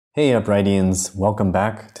Hey Uprightians, welcome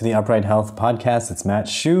back to the Upright Health Podcast. It's Matt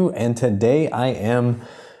Shu, and today I am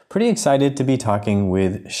pretty excited to be talking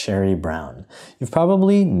with Shari Brown. You've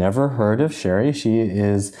probably never heard of Shari. She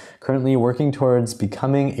is currently working towards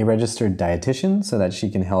becoming a registered dietitian so that she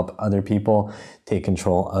can help other people take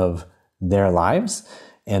control of their lives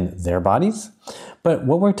and their bodies. But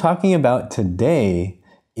what we're talking about today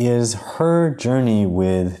is her journey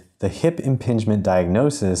with the hip impingement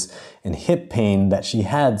diagnosis and hip pain that she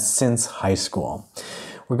had since high school.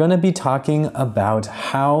 We're going to be talking about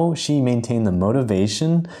how she maintained the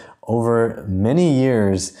motivation over many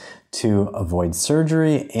years to avoid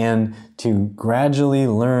surgery and to gradually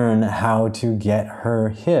learn how to get her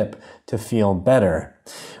hip to feel better.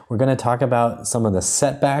 We're going to talk about some of the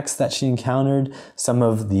setbacks that she encountered, some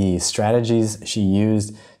of the strategies she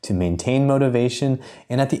used to maintain motivation,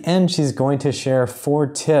 and at the end, she's going to share 4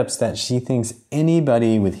 tips that she thinks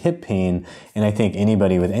anybody with hip pain, and I think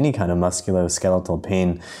anybody with any kind of musculoskeletal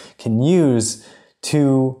pain, can use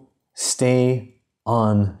to stay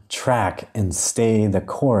on track and stay the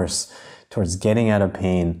course towards getting out of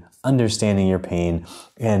pain, understanding your pain,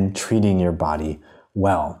 and treating your body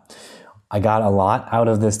well. I got a lot out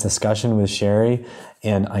of this discussion with Shari,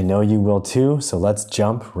 and I know you will too, so let's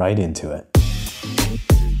jump right into it.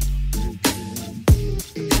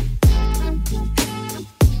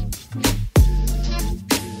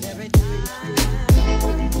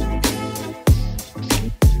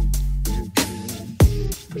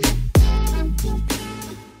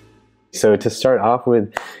 So to start off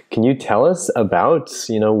with, can you tell us about,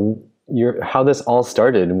 how this all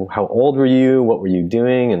started? How old were you? What were you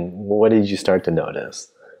doing? And what did you start to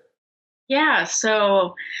notice? Yeah,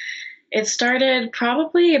 so it started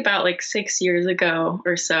probably about 6 years ago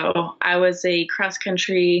or so. I was a cross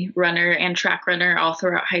country runner and track runner all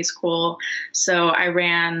throughout high school. So I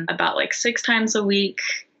ran about 6 times a week,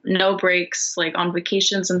 no breaks, on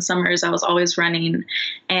vacations and summers, I was always running.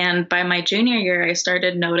 And by my junior year, I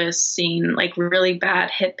started noticing really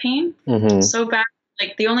bad hip pain. Mm-hmm. So bad.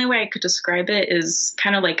 The only way I could describe it is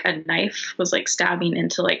kind of like a knife was stabbing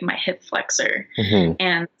into my hip flexor. Mm-hmm.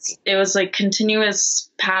 And it was continuous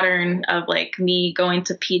pattern of me going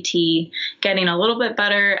to PT, getting a little bit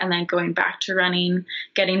better, and then going back to running,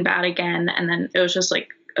 getting bad again. And then it was just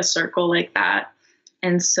a circle like that.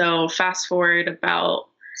 And so fast forward about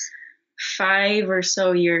 4 or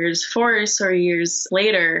so years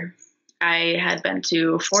later, I had been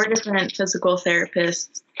to 4 different physical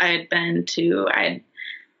therapists. I had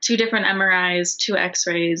 2 different MRIs, 2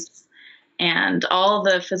 x-rays, and all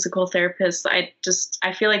the physical therapists,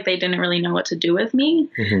 I feel like they didn't really know what to do with me.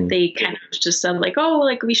 Mm-hmm. They kind of just said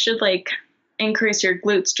we should increase your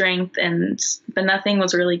glute strength, but nothing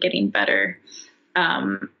was really getting better.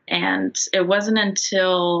 And it wasn't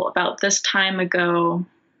until about this time ago,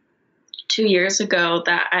 2 years ago,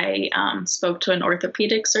 that I spoke to an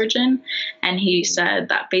orthopedic surgeon, and he said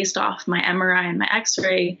that based off my MRI and my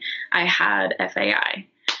x-ray, I had FAI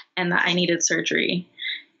and that I needed surgery.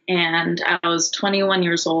 And I was 21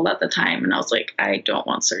 years old at the time, and I was like, I don't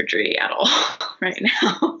want surgery at all right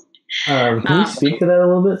now. Can you speak to that a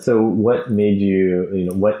little bit? So what made you,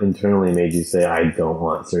 what internally made you say, I don't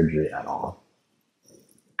want surgery at all?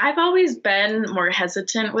 I've always been more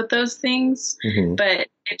hesitant with those things, mm-hmm. but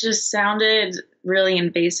it just sounded really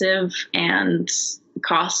invasive and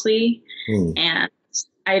costly. Mm. And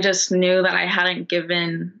I just knew that I hadn't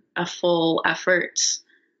given a full effort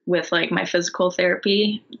with my physical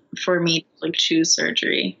therapy for me to choose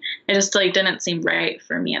surgery. It just didn't seem right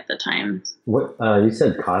for me at the time. What you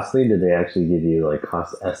said costly? Did they actually give you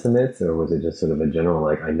cost estimates, or was it just sort of a general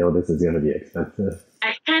I know this is going to be expensive?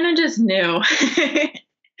 I kind of just knew.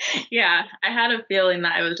 Yeah, I had a feeling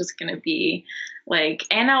that I was just going to be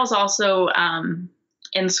and I was also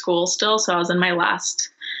in school still. So I was in my last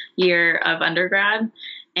year of undergrad,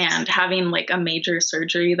 and having a major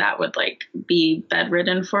surgery that would be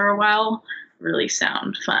bedridden for a while really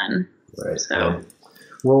sound fun. Right. So, right.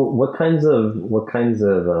 Well, what kinds of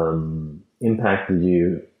impact did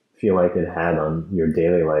you feel like it had on your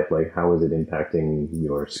daily life? How was it impacting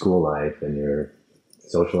your school life and your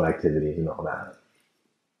social activities and all that?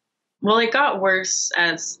 Well, it got worse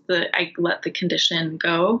as I let the condition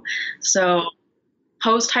go. So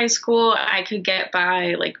post high school, I could get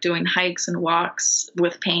by doing hikes and walks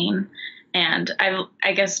with pain. And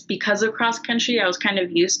I guess because of cross country, I was kind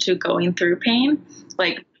of used to going through pain,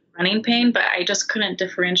 running pain, but I just couldn't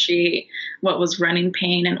differentiate what was running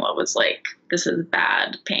pain and what was this is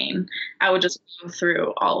bad pain. I would just go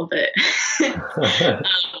through all of it.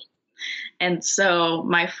 And so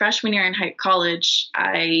my freshman year in college,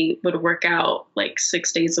 I would work out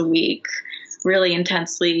 6 days a week, really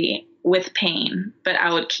intensely with pain, but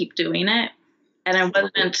I would keep doing it. And it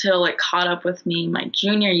wasn't until it caught up with me my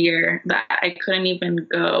junior year that I couldn't even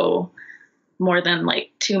go more than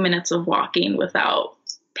like 2 minutes of walking without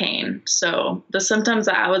pain. So the symptoms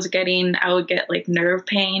that I was getting, I would get like nerve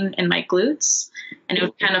pain in my glutes, and it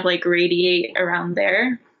would kind of like radiate around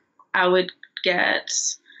there. I would get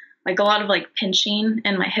like a lot of like pinching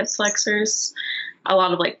in my hip flexors, a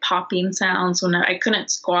lot of like popping sounds when I couldn't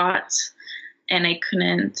squat, and I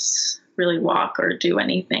couldn't really walk or do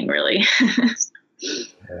anything really.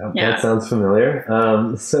 That sounds familiar.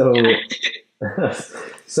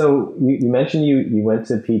 So you mentioned you went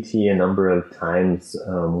to PT a number of times.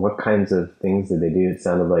 What kinds of things did they do? It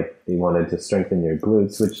sounded like they wanted to strengthen your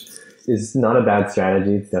glutes, which is not a bad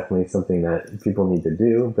strategy. It's definitely something that people need to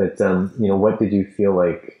do. But what did you feel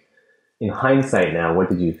like, in hindsight now, what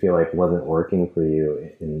did you feel like wasn't working for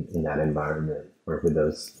you in that environment or with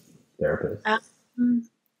those therapists?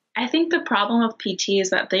 I think the problem with PT is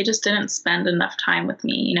that they just didn't spend enough time with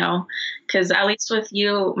me, because at least with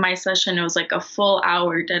you, my session, it was like a full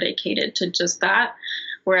hour dedicated to just that.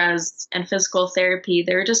 Whereas in physical therapy,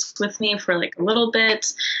 they were just with me for like a little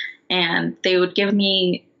bit, and they would give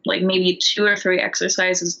me like maybe 2 or 3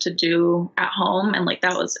 exercises to do at home. And like,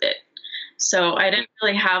 that was it. So I didn't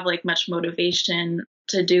really have like much motivation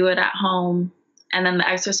to do it at home. And then the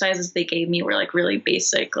exercises they gave me were like really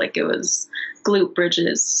basic. Like it was glute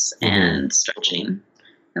bridges and stretching.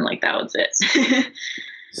 And like, that was it.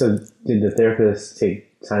 So did the therapist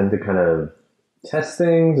take time to kind of test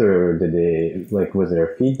things, or did they, like, was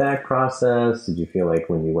there a feedback process? Did you feel like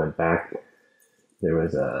when you went back, there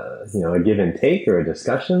was a give and take or a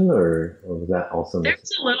discussion, or was that also?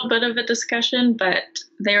 There's a little bit of a discussion, but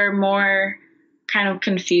they were more kind of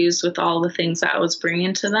confused with all the things that I was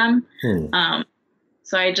bringing to them.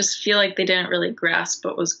 So I just feel like they didn't really grasp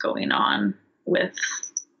what was going on with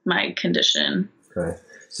my condition. Okay.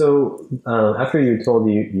 So after you told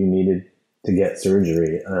you needed to get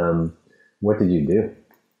surgery, what did you do?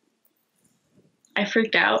 I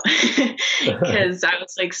freaked out because I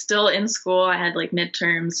was like still in school. I had like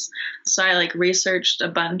midterms. So I like researched a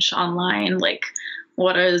bunch online, like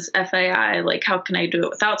what is FAI? Like, how can I do it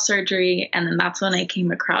without surgery? And then that's when I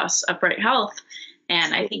came across Upright Health.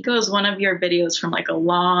 And I think it was one of your videos from like a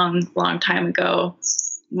long, long time ago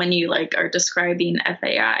when you like are describing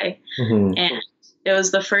FAI. And it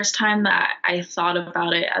was the first time that I thought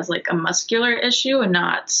about it as like a muscular issue and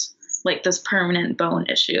not like this permanent bone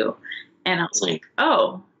issue. And I was like,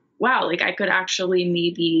 oh, wow, like I could actually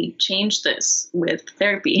maybe change this with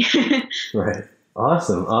therapy. Right.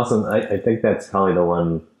 Awesome. I think that's probably the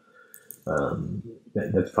one,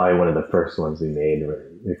 that's probably one of the first ones we made, where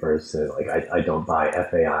it refers to like, I don't buy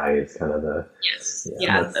FAI is kind of the, yes.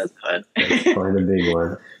 That's good. That's probably the big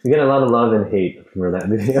one. We get a lot of love and hate for that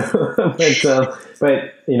video, but it's,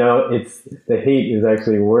 the hate is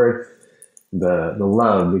actually worth the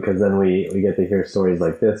love, because then we get to hear stories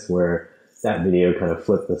like this where that video kind of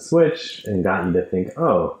flipped the switch and got you to think,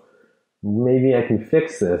 oh, maybe I can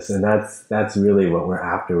fix this. And that's really what we're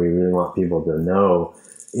after. We really want people to know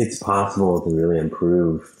it's possible to really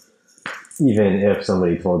improve, even if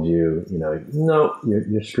somebody told you, no,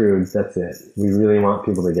 you're screwed, that's it. We really want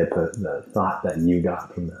people to get the thought that you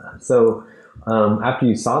got from that. So after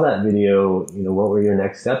you saw that video, what were your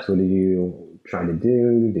next steps? What did you try to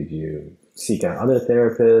do? Did you seek out other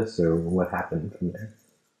therapists, or what happened from there?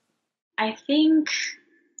 I think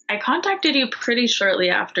I contacted you pretty shortly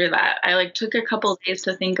after that. I like took a couple of days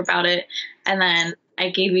to think about it, and then I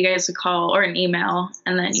gave you guys a call or an email,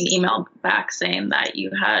 and then you emailed back saying that you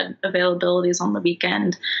had availabilities on the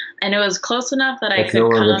weekend, and it was close enough that I could no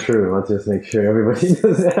come. That's no longer true. Let's just make sure everybody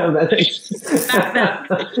doesn't have that.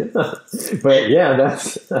 But yeah,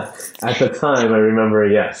 that's at the time I remember.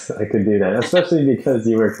 Yes, I could do that, especially because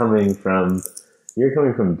you were coming from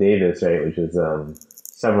Davis, right, which is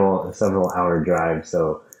several hour drive.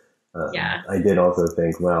 So I did also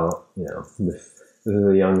think, well, this is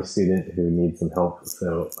a young student who needs some help,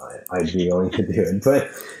 so I'd be willing to do it.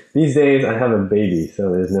 But these days I have a baby,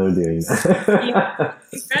 so there's no doing that.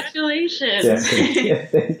 Congratulations. Yeah,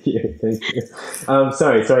 thank you.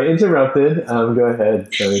 Sorry, I interrupted. Go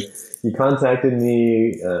ahead. So you contacted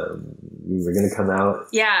me. You were going to come out.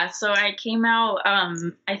 Yeah, so I came out,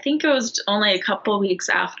 I think it was only a couple weeks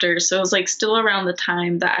after. So it was like still around the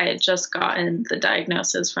time that I had just gotten the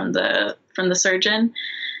diagnosis from the surgeon.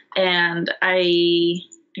 And I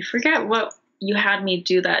forget what you had me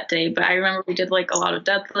do that day, but I remember we did like a lot of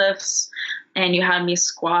deadlifts, and you had me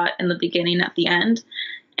squat in the beginning at the end.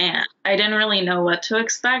 And I didn't really know what to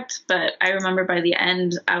expect, but I remember by the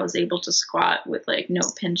end, I was able to squat with like no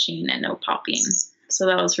pinching and no popping. So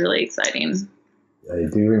that was really exciting. I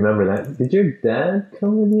do remember that. Did your dad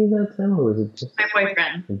come with you that time, or was it just my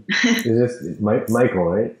boyfriend? It was just Michael,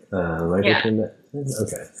 right? Michael. Yeah.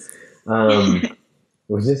 Okay.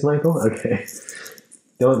 Was this Michael? Okay.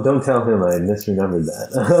 Don't tell him I misremembered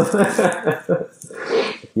that.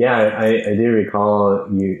 Yeah, I do recall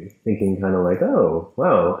you thinking kind of like, oh,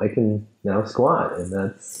 wow, I can now squat, and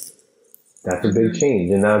that's a big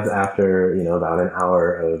change. And that's after, about an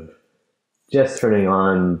hour of just turning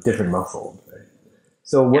on different muscles. Right?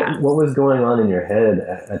 So what was going on in your head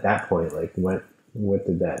at that point? Like what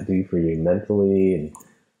did that do for you mentally, and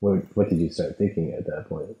what did you start thinking at that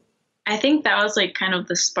point? I think that was like kind of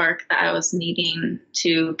the spark that I was needing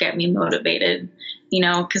to get me motivated,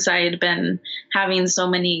 because I had been having so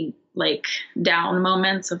many like down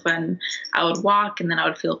moments of when I would walk and then I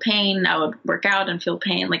would feel pain. I would work out and feel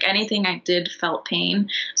pain. Like anything I did felt pain.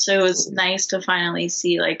 So it was nice to finally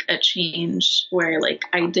see like a change where like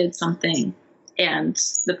I did something and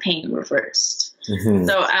the pain reversed. Mm-hmm.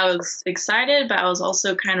 So I was excited, but I was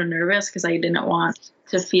also kind of nervous because I didn't want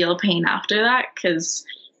to feel pain after that, because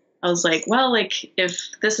I was like, well, like if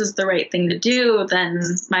this is the right thing to do, then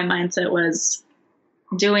my mindset was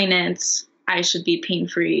doing it, I should be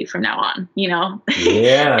pain-free from now on,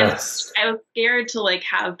 Yeah. And I was scared to like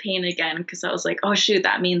have pain again, because I was like, oh shoot,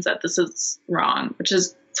 that means that this is wrong, which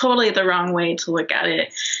is totally the wrong way to look at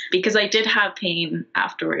it, because I did have pain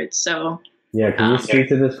afterwards. So yeah, can you speak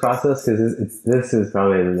to this process? Because this is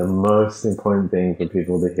probably the most important thing for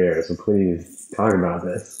people to hear. So please talk about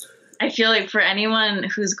this. I feel like for anyone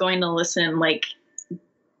who's going to listen, like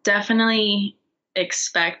definitely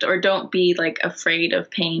expect, or don't be like afraid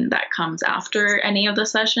of pain that comes after any of the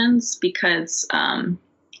sessions, because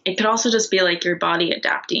it could also just be like your body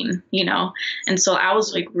adapting, And so I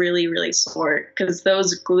was like really, really sore, because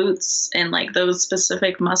those glutes and like those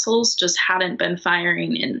specific muscles just hadn't been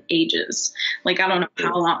firing in ages. Like I don't know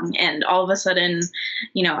how long. And all of a sudden,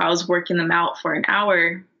 I was working them out for an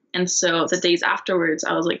hour. And so the days afterwards,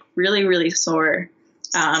 I was like really, really sore.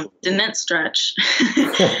 Didn't stretch.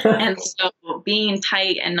 And so being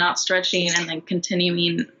tight and not stretching and then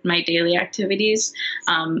continuing my daily activities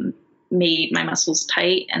made my muscles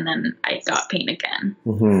tight, and then I got pain again.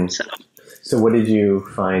 Mm-hmm. So what did you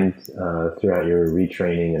find throughout your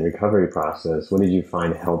retraining and recovery process? What did you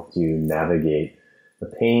find helped you navigate the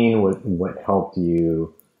pain? What helped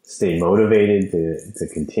you stay motivated to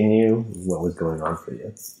continue? What was going on for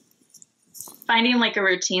you? Finding like a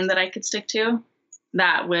routine that I could stick to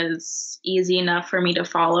that was easy enough for me to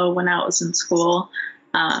follow when I was in school,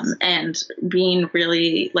 and being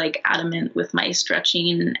really like adamant with my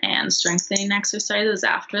stretching and strengthening exercises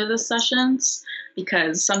after the sessions,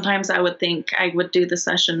 because sometimes I would think I would do the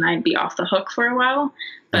session and I'd be off the hook for a while,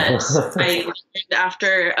 but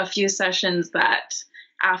after a few sessions that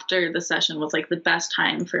after the session was like the best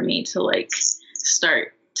time for me to like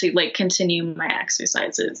start to like continue my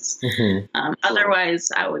exercises. Mm-hmm. Otherwise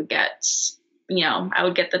I would get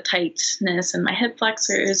the tightness in my hip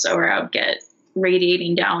flexors, or I would get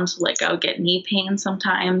radiating down to like I would get knee pain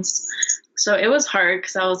sometimes. So it was hard,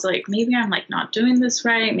 because I was like, maybe I'm like not doing this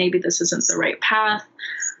right. Maybe this isn't the right path.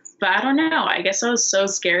 But I don't know. I guess I was so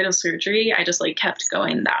scared of surgery. I just like kept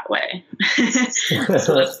going that way.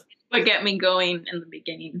 So that's what got me going in the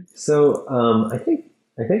beginning. So I think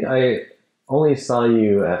I only saw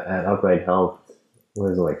you at Upright Health,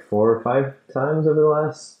 was it like 4 or 5 times over the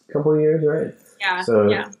last couple of years, right? Yeah. So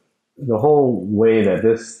the whole way that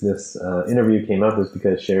this interview came up was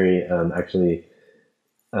because Shari actually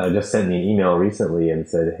just sent me an email recently and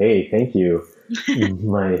said, "Hey, thank you.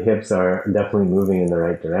 My hips are definitely moving in the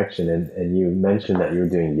right direction." And you mentioned that you were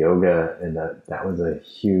doing yoga, and that was a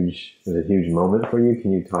huge moment for you.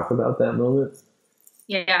 Can you talk about that moment?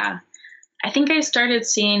 Yeah, I think I started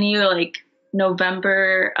seeing you like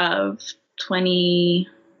November of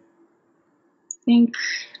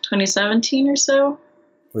 2017 or so.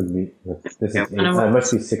 It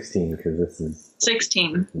must be 16, because this is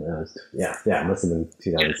 16. Yeah, it must have been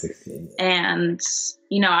 2016. And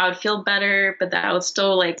I would feel better, but that was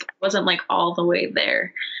still like wasn't like all the way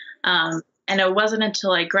there. And it wasn't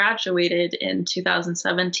until I graduated in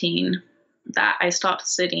 2017 that I stopped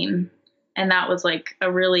sitting, and that was like a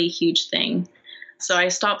really huge thing. So I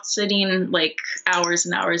stopped sitting like hours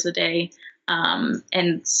and hours a day.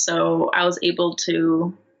 And so I was able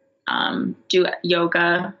to do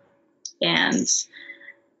yoga. And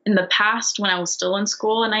in the past, when I was still in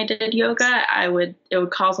school and I did yoga, it would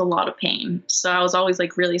cause a lot of pain. So I was always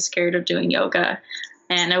like really scared of doing yoga.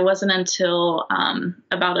 And it wasn't until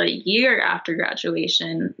about a year after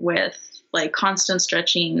graduation with like constant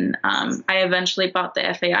stretching, I eventually bought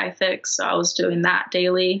the FAI fix. So I was doing that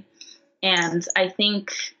daily. And I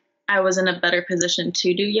think I was in a better position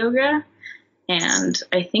to do yoga. And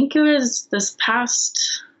I think it was this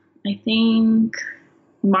past,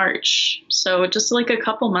 March. So just like a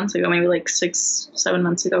couple months ago, maybe like 6-7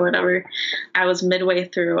 months ago, whatever, I was midway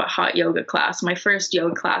through a hot yoga class, my first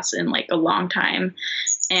yoga class in like a long time.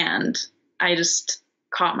 And I just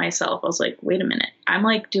caught myself. I was like, wait a minute, I'm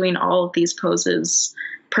like doing all of these poses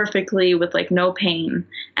perfectly with like no pain.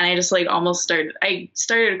 And I just like I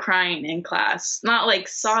started crying in class, not like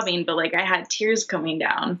sobbing, but like I had tears coming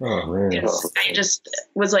down. Oh, man. I just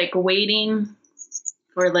was like waiting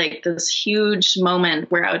for like this huge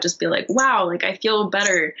moment where I would just be like, wow, like I feel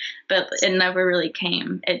better, but it never really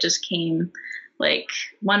came. It just came like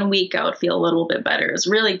 1 week I would feel a little bit better. It was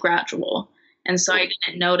really gradual. And so I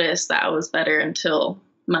didn't notice that I was better until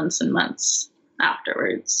months and months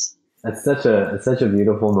afterwards. It's such a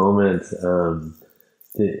beautiful moment. And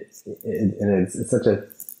it's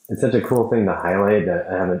such a cool thing to highlight that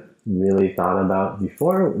I haven't really thought about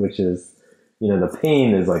before, which is, the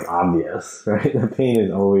pain is like obvious, right? The pain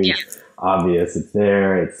is always obvious. It's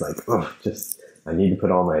there. It's like, oh, I need to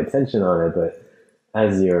put all my attention on it. But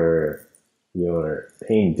as your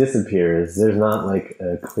pain disappears, there's not like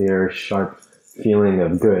a clear, sharp feeling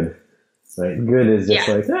of good, right? Good is just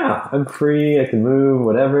like, I'm free. I can move,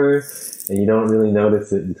 whatever. And you don't really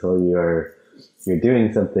notice it until you're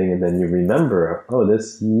doing something, and then you remember, oh,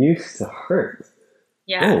 this used to hurt.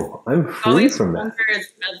 Yeah. Oh, I'm free always from that. Red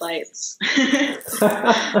lights.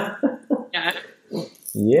 Yeah.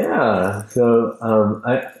 Yeah. So,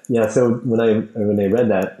 So when I read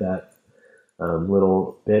that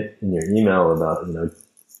little bit in your email about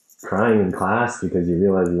crying in class because you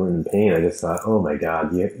realized you weren't in pain, I just thought, oh my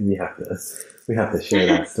God, we have to share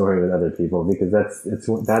that story with other people, because that's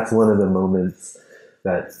one of the moments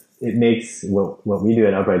that it makes what we do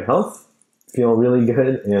at Upright Health feel really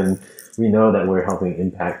good, and we know that we're helping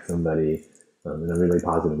impact somebody in a really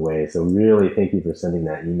positive way. So really, thank you for sending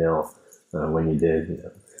that email when you did.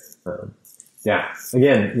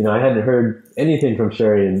 Again, I hadn't heard anything from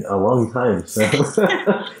Shari in a long time, so it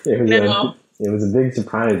was a big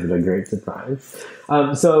surprise, but a great surprise.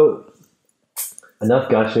 So enough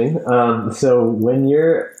gushing. So when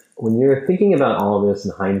you're thinking about all of this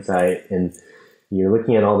in hindsight, and you're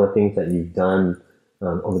looking at all the things that you've done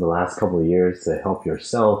over the last couple of years to help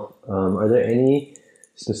yourself, are there any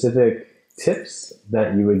specific tips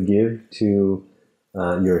that you would give to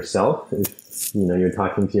yourself if you're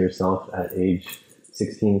talking to yourself at age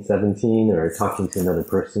 16, 17, or talking to another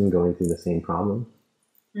person going through the same problem?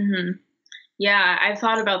 Mm-hmm. Yeah, I've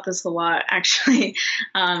thought about this a lot, actually.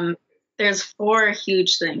 There's 4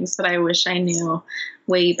 huge things that I wish I knew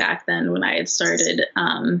way back then when I had started.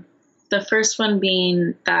 The first one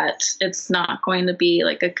being that it's not going to be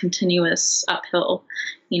like a continuous uphill,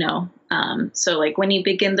 So like when you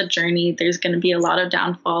begin the journey, there's going to be a lot of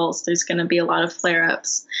downfalls. There's going to be a lot of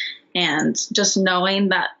flare-ups, and just knowing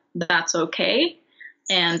that that's okay.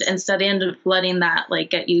 And instead of letting that like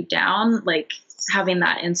get you down, like having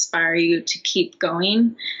that inspire you to keep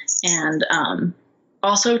going, and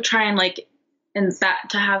also try and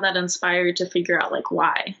to have that inspire you to figure out like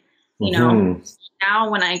why,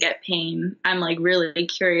 Now when I get pain, I'm like really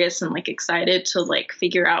curious and like excited to like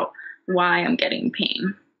figure out why I'm getting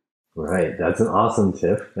pain. Right. That's an awesome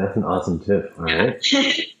tip. All right.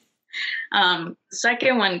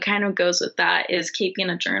 Second one kind of goes with that is keeping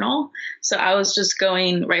a journal. So I was just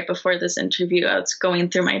going right before this interview, I was going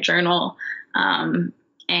through my journal, and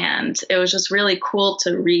it was just really cool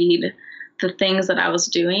to read the things that I was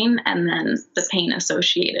doing and then the pain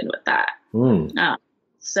associated with that.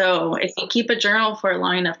 So if you keep a journal for a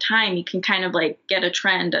long enough time, you can kind of like get a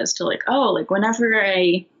trend as to like, oh, like whenever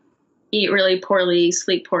I eat really poorly,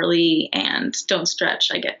 sleep poorly, and don't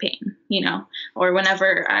stretch, I get pain, or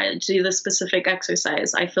whenever I do the specific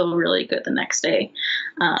exercise, I feel really good the next day.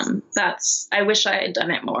 I wish I had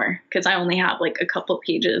done it more, because I only have like a couple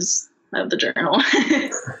pages of the journal.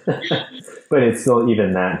 But it's still,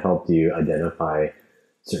 even that helped you identify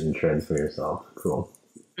certain trends for yourself. Cool.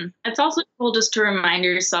 It's also cool just to remind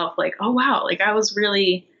yourself like, oh wow, like I was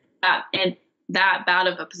really in that bad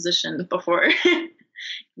of a position before.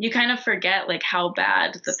 You kind of forget like how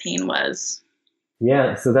bad the pain was.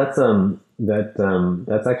 Yeah, so that's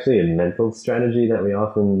actually a mental strategy that we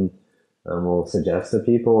often will suggest to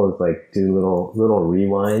people, is like do little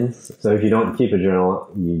rewinds. So if you don't keep a journal,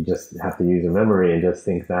 you just have to use your memory and just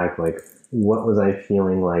think back like, what was I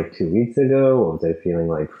feeling like 2 weeks ago? What was I feeling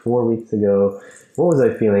like 4 weeks ago? What was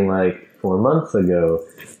I feeling like 4 months ago?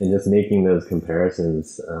 And just making those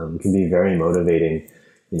comparisons can be very motivating.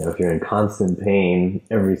 If you're in constant pain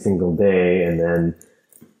every single day, and then,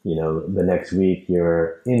 the next week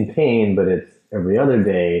you're in pain, but it's every other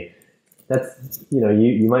day, that's,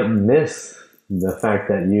 you might miss the fact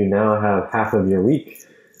that you now have half of your week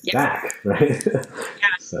back, right?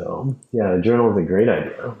 Yeah. So, yeah, a journal is a great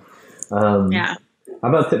idea. Yeah. How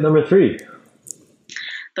about tip number 3?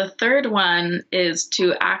 The third one is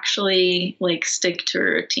to actually stick to a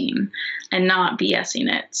routine and not BSing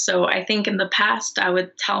it. So I think in the past I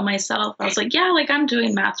would tell myself, I was like, yeah, I'm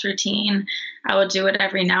doing math routine. I would do it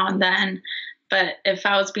every now and then. But if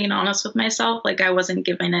I was being honest with myself, I wasn't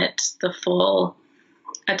giving it the full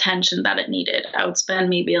attention that it needed. I would spend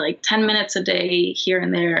maybe 10 minutes a day here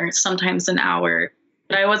and there, sometimes an hour,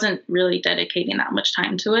 but I wasn't really dedicating that much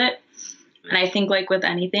time to it. And I think with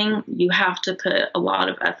anything, you have to put a lot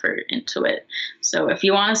of effort into it. So if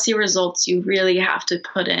you want to see results, you really have to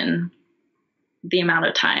put in the amount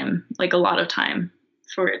of time, a lot of time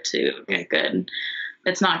for it to get good.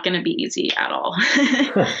 It's not going to be easy at all.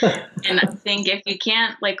 And I think if you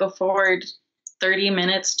can't afford 30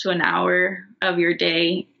 minutes to an hour of your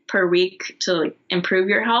day per week to improve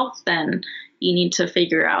your health, then you need to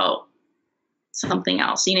figure out something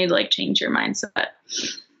else. You need to change your mindset.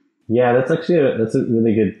 Yeah, that's a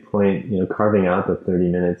really good point. Carving out the 30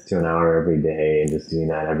 minutes to an hour every day and just doing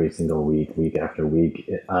that every single week after week,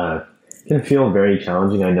 can feel very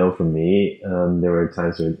challenging. I know for me, there were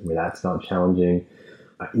times where that felt challenging.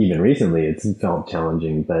 Even recently, it's felt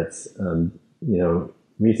challenging. But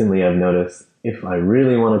recently I've noticed if I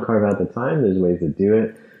really want to carve out the time, there's ways to do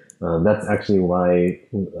it. That's actually why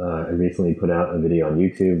I recently put out a video on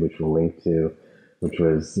YouTube, which we'll link to, which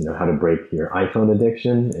was, how to break your iPhone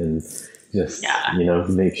addiction and just,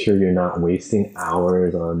 make sure you're not wasting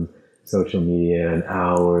hours on social media and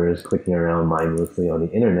hours clicking around mindlessly on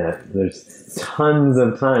the internet. There's tons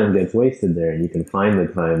of time gets wasted there, and you can find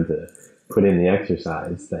the time to put in the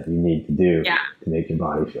exercise that you need to do to make your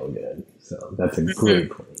body feel good. So that's a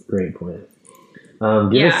great point. Great point.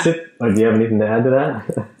 Give a sip. Do you have anything to add to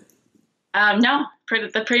that? No,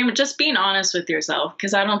 pretty much just being honest with yourself,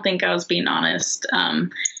 because I don't think I was being honest.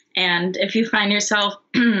 And if you find yourself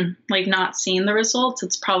not seeing the results,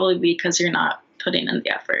 it's probably because you're not putting in the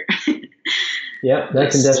effort. Yeah,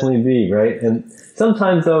 that can definitely be, right? And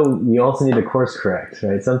sometimes, though, you also need to course correct,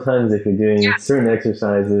 right? Sometimes if you're doing certain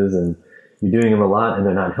exercises and you're doing them a lot and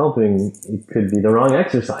they're not helping, it could be the wrong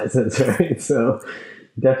exercises, right? So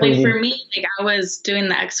definitely. For me, I was doing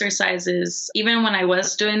the exercises, even when I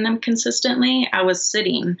was doing them consistently, I was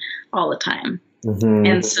sitting all the time. Mm-hmm.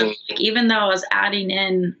 And so even though I was adding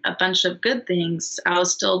in a bunch of good things, I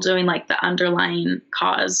was still doing the underlying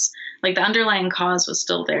cause. The underlying cause was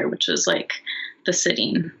still there, which was the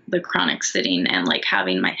sitting, the chronic sitting, and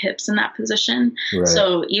having my hips in that position. Right.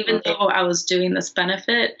 So even though I was doing this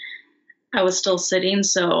benefit, I was still sitting,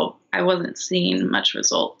 so I wasn't seeing much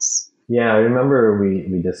results. Yeah, I remember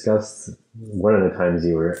we discussed one of the times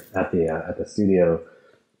you were at the studio.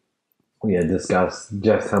 We had discussed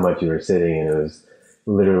just how much you were sitting, and it was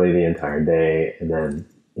literally the entire day, and then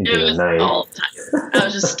into the night. All the time. I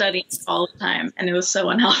was just studying all the time, and it was so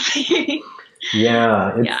unhealthy.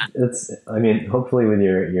 Yeah, it's. I mean, hopefully with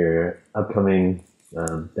your upcoming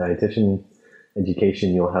dietitian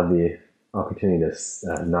education, you'll have the opportunity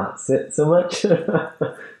to not sit so much.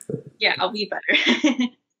 Yeah, I'll be better.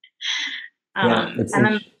 And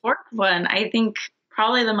then the fourth one, I think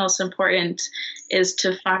probably the most important is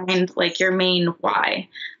to find your main why.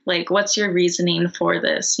 What's your reasoning for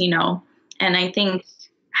this, And I think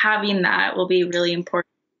having that will be really important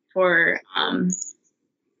for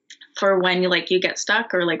when you get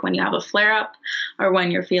stuck, or when you have a flare up, or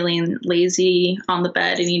when you're feeling lazy on the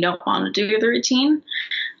bed and you don't want to do the routine.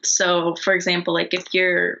 So for example, if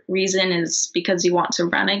your reason is because you want to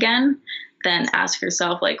run again, then ask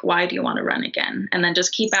yourself, why do you want to run again? And then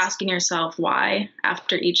just keep asking yourself why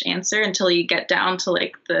after each answer until you get down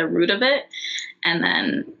to the root of it. And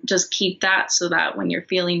then just keep that so that when you're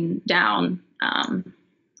feeling down,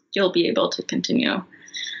 you'll be able to continue.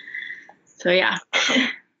 So, yeah.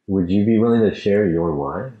 Would you be willing to share your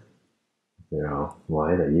why?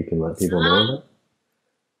 Why that you can let people know about?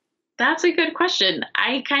 That's a good question.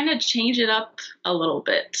 I kind of change it up a little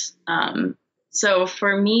bit. So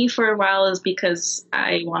for me, for a while, is because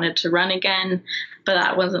I wanted to run again, but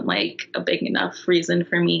that wasn't a big enough reason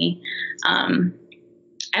for me.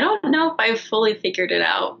 I don't know if I've fully figured it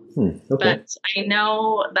out, but I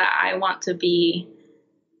know that I want to be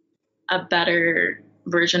a better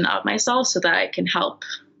version of myself so that I can help,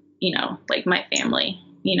 like my family,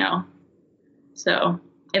 So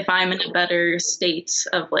if I'm in a better state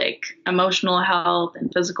of like emotional health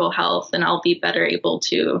and physical health, then I'll be better able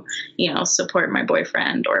to, support my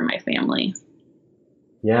boyfriend or my family.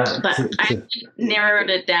 Yeah. But I narrowed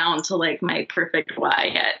it down to like my perfect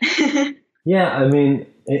why yet. Yeah. I mean,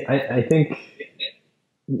 I think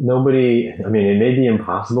it may be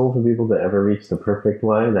impossible for people to ever reach the perfect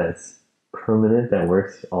why that's permanent, that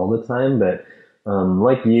works all the time. But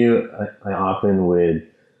like you,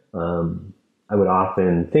 I would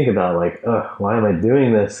often think about like, why am I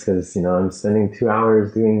doing this? Because, I'm spending 2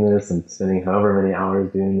 hours doing this. I'm spending however many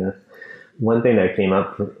hours doing this. One thing that came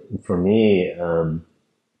up for me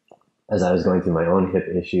as I was going through my own hip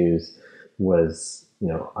issues was,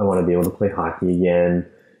 I want to be able to play hockey again.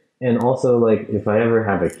 And also, like, if I ever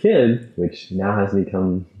have a kid, which now has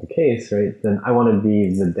become the case, right, then I want to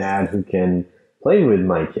be the dad who can play with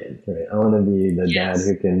my kid, right? I want to be the dad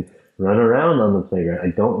who can run around on the playground.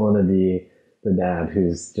 I don't want to be the dad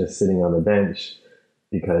who's just sitting on the bench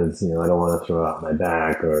because, I don't want to throw out my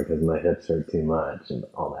back or because my hips hurt too much and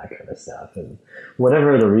all that kind of stuff. And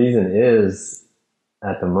whatever the reason is,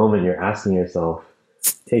 at the moment you're asking yourself,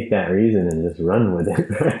 take that reason and just run with it,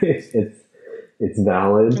 right? It's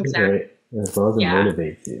valid, right? As well as it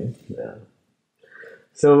motivates you. Yeah.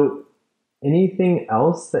 So anything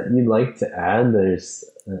else that you'd like to add? There's,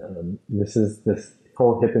 this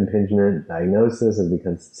whole hip impingement diagnosis has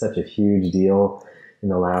become such a huge deal in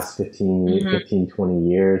the last 15, 20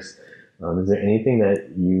 years. Is there anything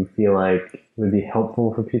that you feel like would be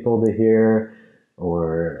helpful for people to hear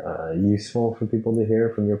or useful for people to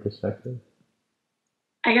hear from your perspective?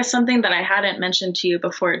 I guess something that I hadn't mentioned to you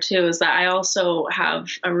before too is that I also have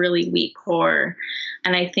a really weak core,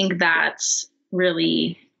 and I think that's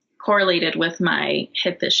really correlated with my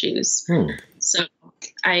hip issues. So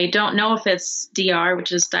I don't know if it's DR,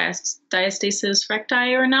 which is diastasis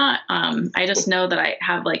recti or not. I just know that I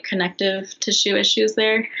have like connective tissue issues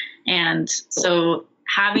there. And so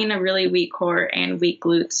having a really weak core and weak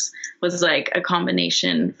glutes was like a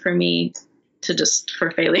combination for me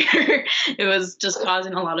for failure. It was just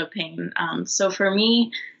causing a lot of pain. So for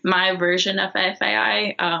me, my version of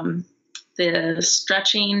FAI, the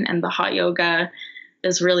stretching and the hot yoga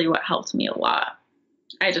is really what helped me a lot.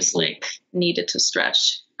 I just like needed to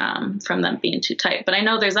stretch from them being too tight. But I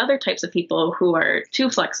know there's other types of people who are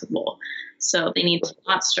too flexible, so they need to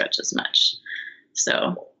not stretch as much.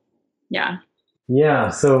 So, yeah.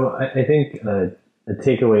 Yeah. So I think a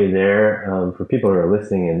takeaway there for people who are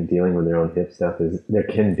listening and dealing with their own hip stuff is there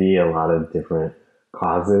can be a lot of different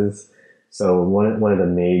causes. So one of the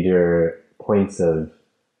major points of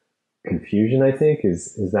confusion, I think,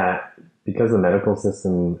 is that because the medical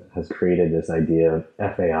system has created this idea of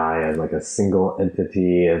FAI as like a single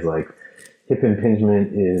entity, as like hip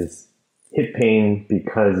impingement is hip pain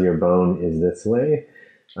because your bone is this way.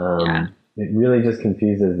 It really just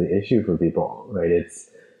confuses the issue for people, right? It's,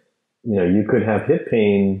 you could have hip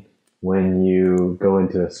pain when you go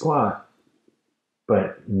into a squat,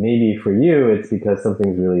 but maybe for you, it's because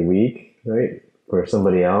something's really weak, right? For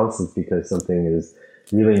somebody else, it's because something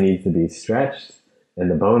really needs to be stretched and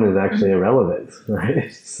the bone is actually irrelevant,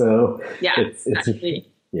 right? So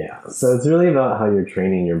so it's really about how you're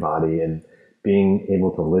training your body and being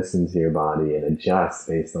able to listen to your body and adjust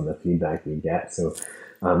based on the feedback you get. So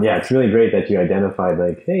it's really great that you identified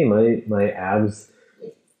like, hey, my abs,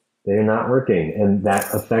 they're not working, and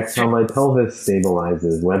that affects how my pelvis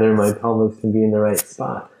stabilizes, whether my pelvis can be in the right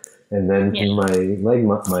spot. And then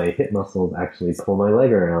my hip muscles actually pull my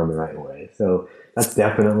leg around the right way. So that's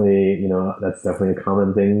definitely a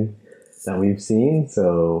common thing that we've seen.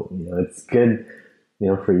 So, it's good,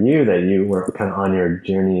 for you that you were kind of on your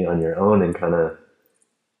journey on your own and kind of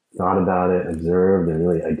thought about it, observed, and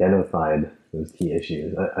really identified those key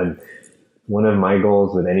issues. One of my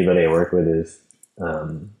goals with anybody I work with is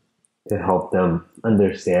to help them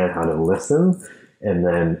understand how to listen and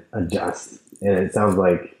then adjust. And it sounds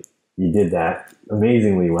like you did that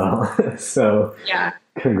amazingly well. So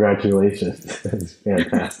congratulations. It's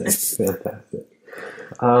fantastic. Fantastic.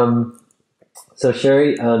 So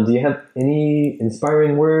Shari, do you have any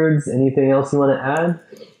inspiring words, anything else you want to add?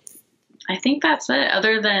 I think that's it.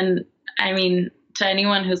 Other than, to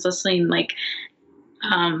anyone who's listening, like,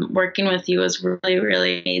 working with you was really,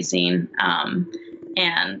 really amazing.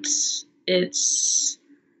 And it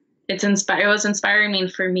was inspiring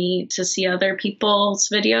for me to see other people's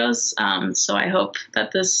videos. So I hope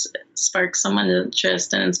that this sparks someone's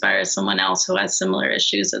interest and inspires someone else who has similar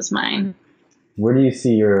issues as mine. Where do you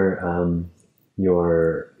see your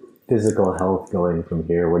physical health going from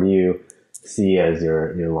here? What do you see as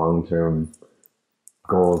your long-term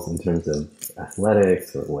goals in terms of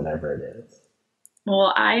athletics or whatever it is?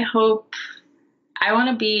 Well, I want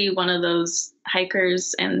to be one of those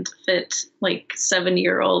hikers and fit like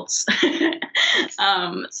 70-year-olds.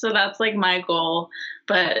 So that's like my goal.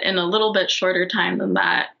 But in a little bit shorter time than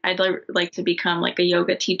that, I'd like to become like a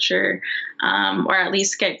yoga teacher, or at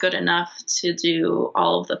least get good enough to do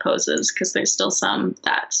all of the poses, because there's still some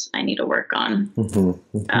that I need to work on.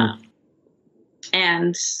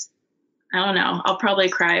 And I don't know, I'll probably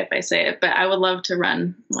cry if I say it, but I would love to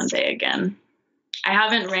run one day again. I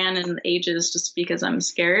haven't ran in ages just because I'm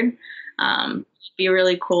scared. It'd be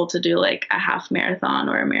really cool to do like a half marathon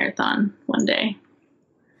or a marathon one day.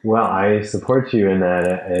 Well, I support you in that.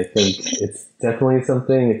 I think it's definitely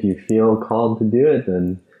something, if you feel called to do it,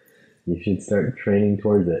 then you should start training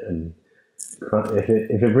towards it. And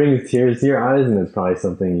if it brings tears to your eyes, then it's probably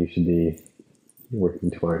something you should be working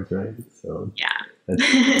towards, right? So yeah,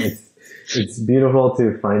 it's beautiful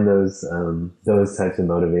to find those types of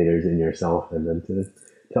motivators in yourself, and then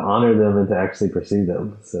to honor them and to actually pursue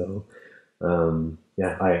them. So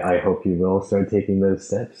I hope you will start taking those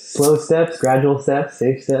steps, slow steps, gradual steps,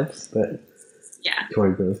 safe steps, but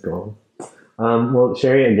towards those goals. Well,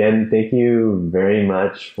 Shari, again, thank you very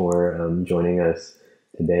much for joining us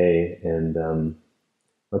today, and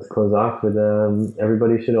let's close off with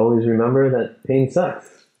everybody should always remember that pain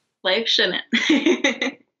sucks. Life shouldn't.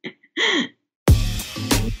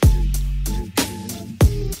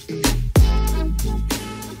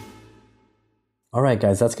 All right,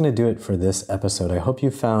 guys, that's going to do it for this episode. I hope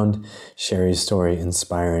you found Shari's story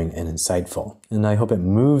inspiring and insightful, and I hope it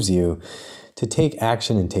moves you to take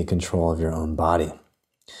action and take control of your own body.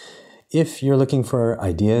 If you're looking for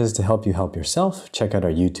ideas to help you help yourself, check out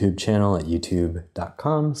our YouTube channel at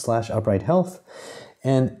youtube.com/uprighthealth.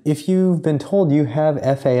 And if you've been told you have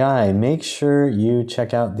FAI, make sure you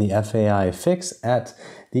check out the FAI Fix at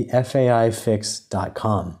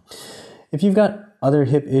thefaifix.com. If you've got other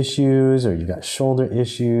hip issues or you've got shoulder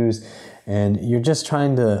issues and you're just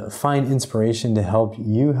trying to find inspiration to help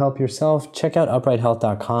you help yourself, check out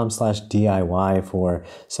uprighthealth.com/DIY for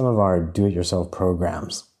some of our do-it-yourself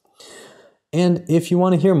programs. And if you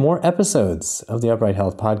want to hear more episodes of the Upright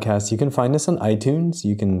Health Podcast, you can find us on iTunes.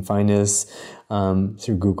 You can find us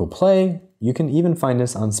through Google Play. You can even find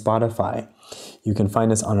us on Spotify. You can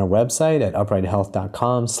find us on our website at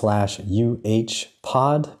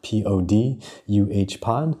uprighthealth.com/UHpod, POD.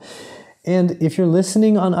 And if you're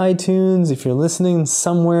listening on iTunes, if you're listening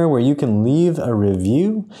somewhere where you can leave a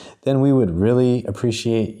review, then we would really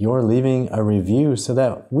appreciate your leaving a review so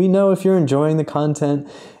that we know if you're enjoying the content.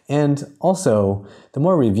 And also, the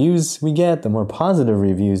more reviews we get, the more positive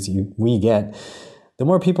reviews we get, the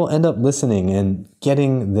more people end up listening and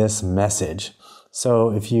getting this message.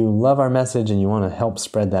 So if you love our message and you want to help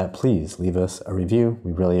spread that, please leave us a review.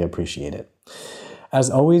 We really appreciate it. As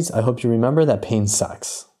always, I hope you remember that pain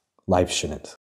sucks. Life shouldn't.